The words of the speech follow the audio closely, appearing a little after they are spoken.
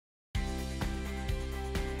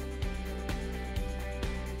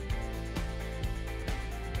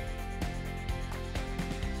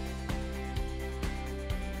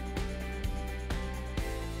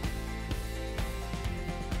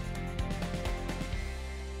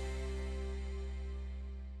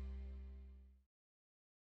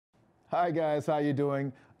Hi guys, how you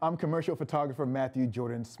doing? I'm commercial photographer Matthew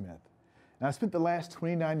Jordan Smith. And I spent the last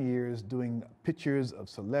 29 years doing pictures of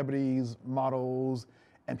celebrities, models,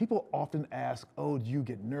 and people often ask, oh, do you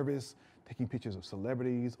get nervous taking pictures of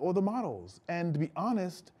celebrities or the models? And to be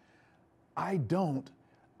honest, I don't.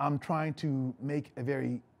 I'm trying to make a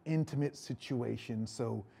very intimate situation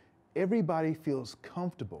so everybody feels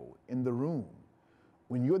comfortable in the room.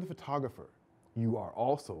 When you're the photographer, you are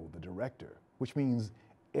also the director, which means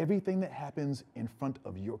everything that happens in front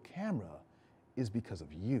of your camera is because of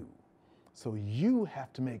you. So you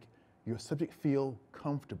have to make your subject feel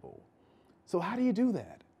comfortable. So how do you do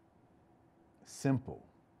that? Simple.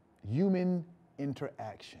 Human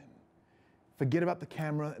interaction. Forget about the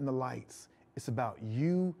camera and the lights. It's about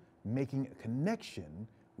you making a connection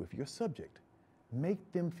with your subject.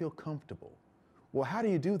 Make them feel comfortable. Well, how do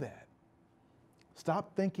you do that?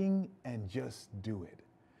 Stop thinking and just do it.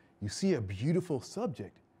 You see a beautiful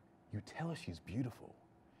subject, you tell her she's beautiful.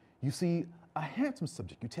 You see a handsome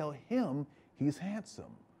subject, you tell him he's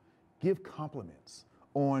handsome. Give compliments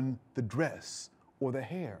on the dress or the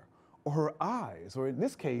hair or her eyes, or in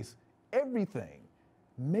this case, everything.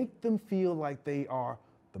 Make them feel like they are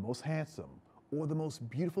the most handsome or the most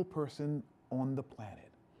beautiful person on the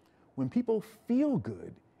planet. When people feel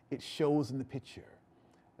good, it shows in the picture.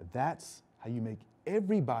 That's how you make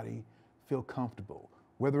everybody feel comfortable,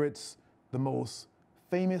 whether it's the most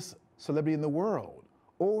famous celebrity in the world,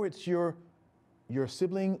 or it's your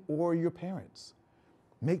sibling or your parents.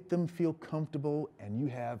 Make them feel comfortable and you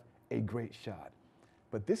have a great shot.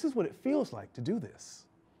 But this is what it feels like to do this.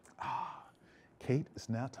 Kate, it's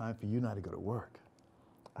now time for you and I to go to work.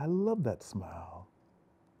 I love that smile.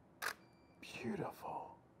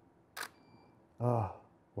 Beautiful.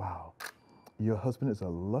 Wow. Your husband is a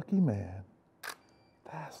lucky man.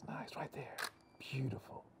 That's nice right there.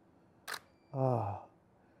 Beautiful.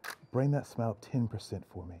 Bring that smile up 10%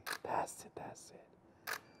 for me. That's it.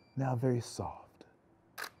 Now very soft.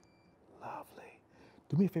 Lovely.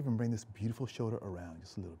 Do me a favor and bring this beautiful shoulder around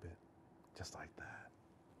just a little bit. Just like that.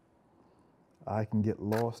 I can get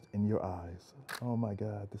lost in your eyes. Oh my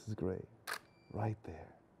God, this is great. Right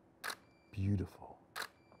there. Beautiful.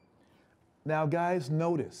 Now guys,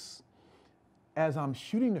 notice, as I'm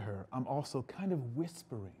shooting to her, I'm also kind of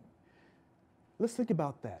whispering. Let's think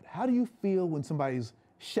about that. How do you feel when somebody's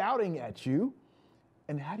shouting at you?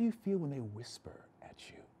 And how do you feel when they whisper at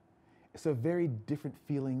you? It's a very different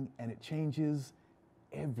feeling and it changes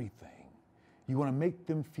everything. You want to make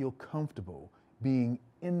them feel comfortable being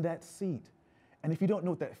in that seat. And if you don't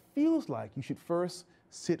know what that feels like, you should first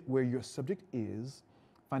sit where your subject is,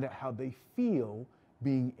 find out how they feel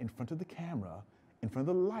being in front of the camera, in front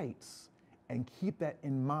of the lights, and keep that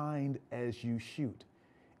in mind as you shoot.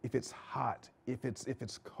 If it's hot, if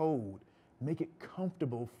it's cold, make it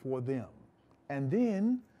comfortable for them. And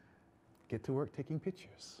then get to work taking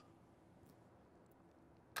pictures.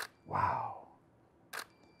 Wow.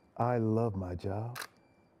 I love my job.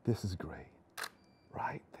 This is great.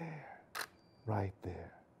 Right there. Right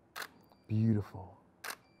there. Beautiful.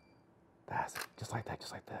 That's it. Just like that,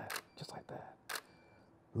 just like that, just like that.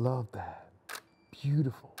 Love that.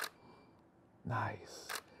 Beautiful. Nice.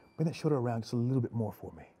 Bring that shoulder around just a little bit more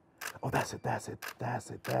for me. Oh, that's it.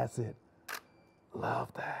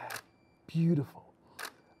 Love that. Beautiful.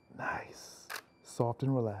 Nice. Soft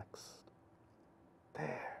and relaxed.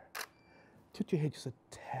 There. Tilt your head just a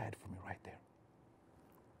tad for me right there.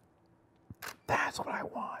 That's what I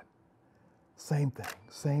want. Same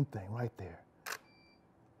thing right there.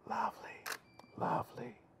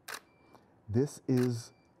 Lovely. This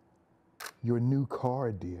is your new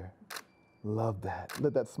car, dear. Love that.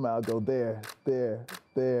 Let that smile go there.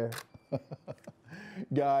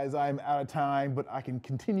 Guys, I'm out of time, but I can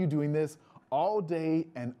continue doing this all day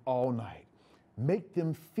and all night. Make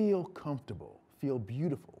them feel comfortable, feel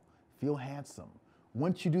beautiful, feel handsome.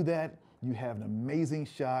 Once you do that, you have an amazing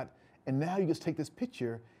shot, and now you just take this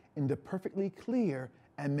picture into perfectly clear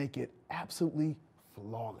and make it absolutely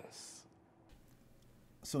flawless.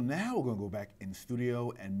 So now we're going to go back in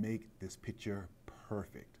studio and make this picture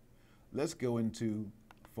perfect. Let's go into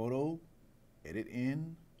Photo, Edit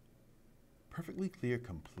In, Perfectly Clear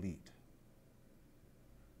Complete.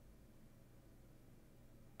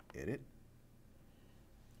 Edit.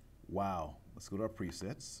 Wow, let's go to our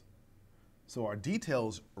presets. So our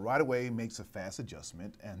details right away makes a fast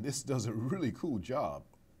adjustment, and this does a really cool job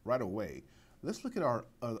right away. Let's look at our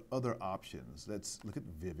other options. Let's look at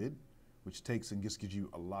Vivid, which takes and just gives you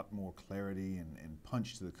a lot more clarity and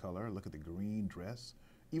punch to the color. Look at the green dress.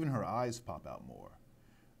 Even her eyes pop out more.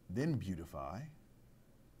 Then Beautify,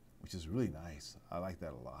 which is really nice. I like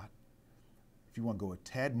that a lot. If you want to go a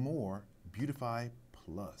tad more, Beautify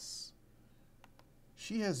Plus.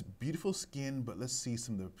 She has beautiful skin, but let's see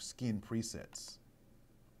some of the skin presets.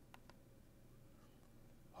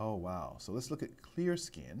 Oh, wow. So let's look at clear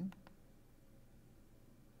skin.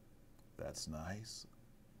 That's nice.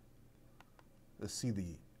 Let's see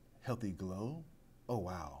the healthy glow. Oh,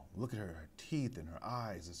 wow. Look at her teeth and her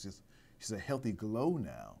eyes. It's just, she's a healthy glow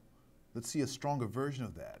now. Let's see a stronger version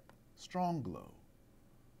of that. Strong glow.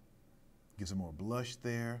 Gives her more blush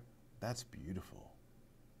there. That's beautiful.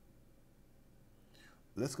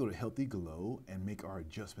 Let's go to Healthy Glow and make our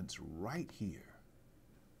adjustments right here.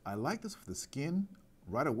 I like this for the skin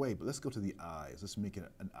right away, but let's go to the eyes. Let's make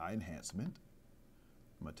it an eye enhancement.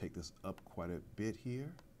 I'm gonna take this up quite a bit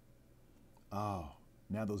here. Oh,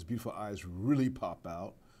 now those beautiful eyes really pop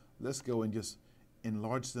out. Let's go and just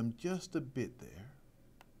enlarge them just a bit there.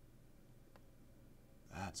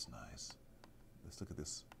 That's nice. Let's look at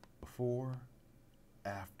this. Before,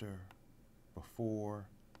 after, before,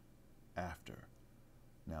 after.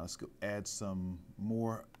 Now let's go add some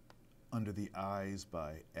more under the eyes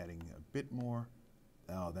by adding a bit more.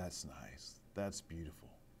 Oh, that's nice. That's beautiful.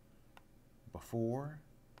 Before,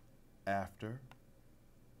 after,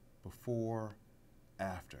 before,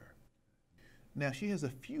 after. Now she has a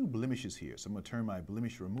few blemishes here, so I'm going to turn my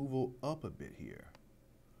blemish removal up a bit here.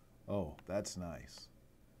 Oh, that's nice.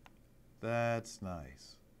 That's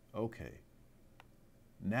nice. Okay.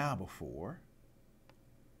 Now before,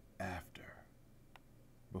 after.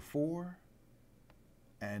 Before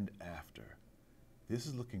and after. This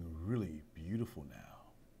is looking really beautiful now.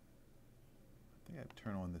 I think I'd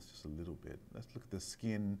turn on this just a little bit. Let's look at the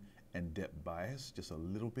skin and depth bias just a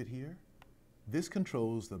little bit here. This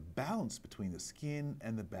controls the balance between the skin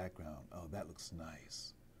and the background. Oh, that looks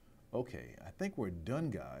nice. Okay, I think we're done,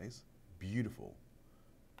 guys. Beautiful.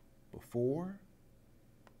 Before,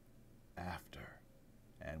 after.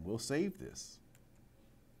 And we'll save this.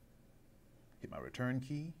 Hit my return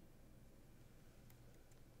key.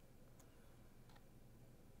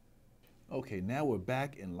 Okay, now we're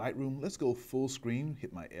back in Lightroom. Let's go full screen,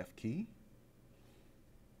 hit my F key.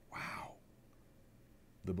 Wow.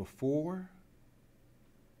 The before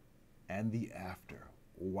and the after.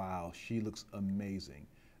 Wow, she looks amazing.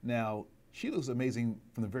 Now, she looks amazing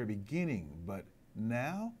from the very beginning, but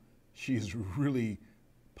now she's really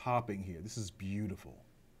popping here. This is beautiful.